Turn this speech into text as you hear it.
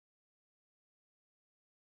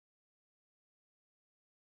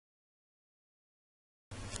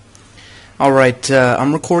Alright,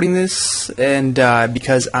 I'm recording this and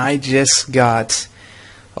because I just got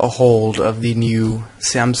a hold of the new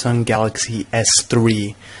Samsung Galaxy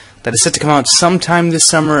S3 that is set to come out sometime this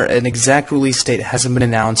summer. An exact release date hasn't been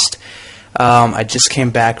announced. I just came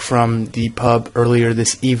back from the pub earlier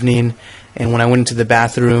this evening, and when I went into the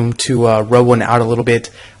bathroom to rub one out a little bit,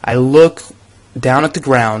 I look down at the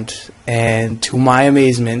ground, and to my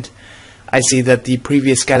amazement, I see that the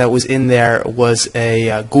previous guy that was in there was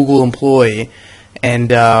a Google employee, and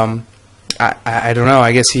I don't know,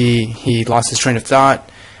 I guess he lost his train of thought,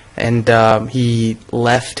 and he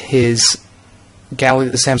left the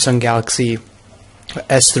Samsung Galaxy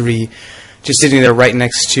S3 just sitting there right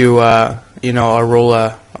next to a roll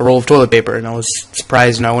of toilet paper. And I was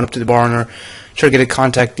surprised, and I went up to the bar owner, tried to get in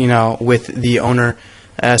contact with the owner,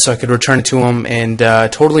 so I could return it to him and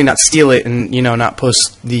totally not steal it and not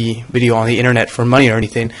post the video on the internet for money or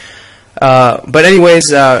anything. But anyways,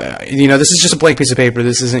 this is just a blank piece of paper.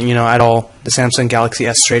 This isn't at all the Samsung Galaxy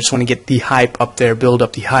S3. I just want to get the hype up there, build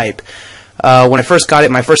up the hype. When I first got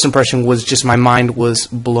it, my first impression was just my mind was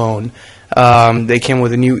blown. They came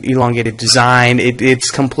with a new elongated design.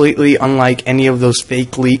 It's completely unlike any of those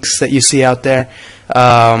fake leaks that you see out there,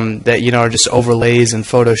 that are just overlays and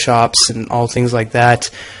photoshops and all things like that.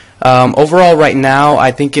 Overall, right now,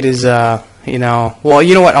 I think it is well, you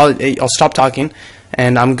know what, I'll stop talking,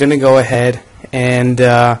 and I'm gonna go ahead and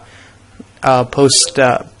post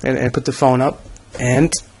and put the phone up,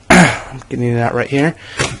 and I'm getting that right here.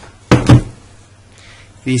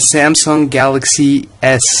 The Samsung Galaxy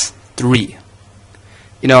S3.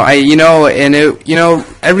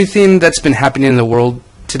 Everything that's been happening in the world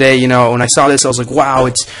today, when I saw this, I was like, wow,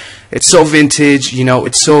 it's so vintage,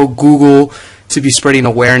 it's so Google to be spreading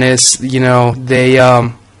awareness. They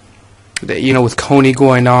with Kony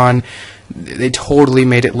going on, they totally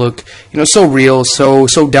made it look, so real,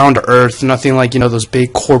 so down to earth, nothing like, those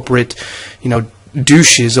big corporate,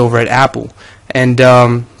 douches over at Apple. And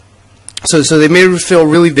so they made it feel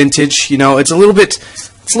really vintage. It's a little bit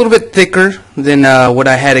thicker than what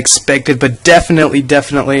I had expected, but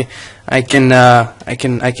definitely I can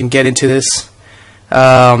get into this.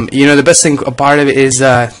 The best thing part of it is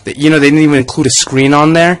that, they didn't even include a screen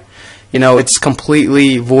on there. It's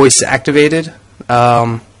completely voice activated.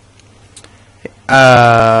 I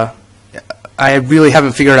really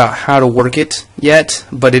haven't figured out how to work it yet,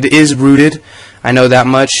 but it is rooted. I know that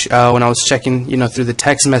much when I was checking, through the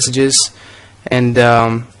text messages, and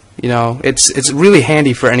it's really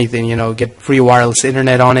handy for anything. Get free wireless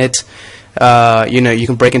internet on it. You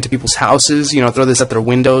can break into people's houses. Throw this at their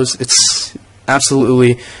windows. It's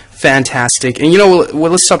absolutely fantastic. And well,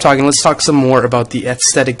 let's stop talking. Let's talk some more about the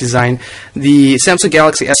aesthetic design. The Samsung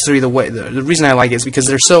Galaxy S3. The reason I like it is because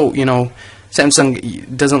they're so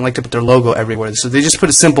Samsung doesn't like to put their logo everywhere, so they just put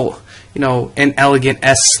a simple an elegant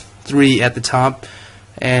S3 at the top.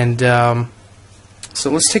 And so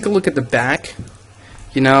let's take a look at the back.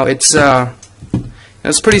 It's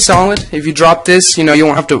pretty solid. If you drop this, you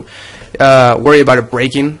won't have to worry about it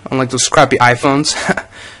breaking, unlike those crappy iPhones.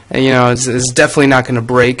 And, it's definitely not going to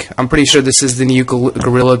break. I'm pretty sure this is the new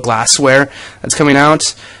Gorilla Glassware that's coming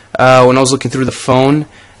out. When I was looking through the phone,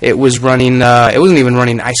 it was running. It wasn't even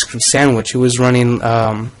running Ice Cream Sandwich. It was running.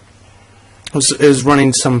 It was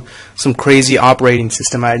running some crazy operating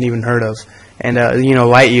system I hadn't even heard of, and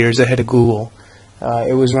light years ahead of Google.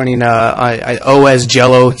 It was running OS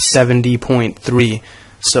Jello 70.3,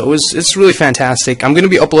 so it's really fantastic. I'm going to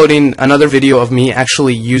be uploading another video of me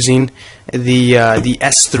actually using the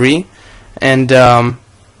S3, and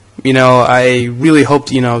I really hope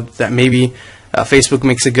that maybe Facebook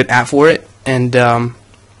makes a good app for it, and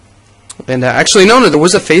actually no, there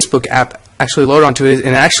was a Facebook app actually loaded onto it, and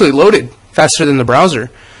it actually loaded faster than the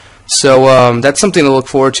browser. So that's something to look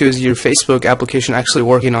forward to, is your Facebook application actually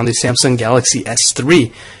working on the Samsung Galaxy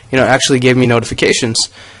S3. It actually gave me notifications,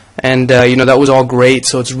 and that was all great.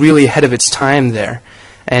 So it's really ahead of its time there.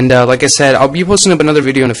 And like I said, I'll be posting up another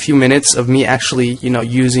video in a few minutes of me actually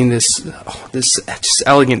using this just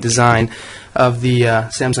elegant design of the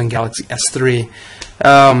Samsung Galaxy S3.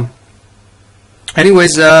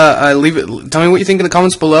 Anyways, leave it. Tell me what you think in the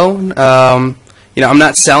comments below. I'm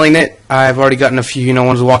not selling it. I've already gotten a few,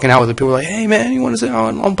 ones walking out with it. People are like, hey man, you want to say,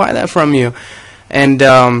 I'll buy that from you. And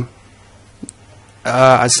so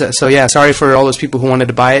yeah, sorry for all those people who wanted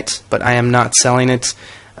to buy it, but I am not selling it.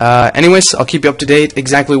 Anyways, I'll keep you up to date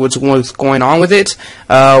exactly what's going on with it.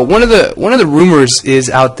 One of the rumors is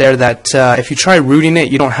out there that if you try rooting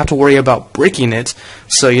it, you don't have to worry about breaking it.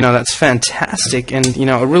 So that's fantastic, and it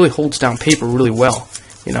really holds down paper really well.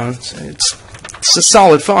 It's It's a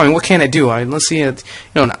solid phone. I mean, what can I do? Let's see, an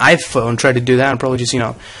iPhone try to do that and probably just,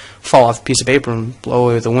 fall off a piece of paper and blow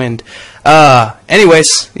away with the wind.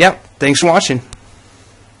 Anyways, yep, thanks for watching.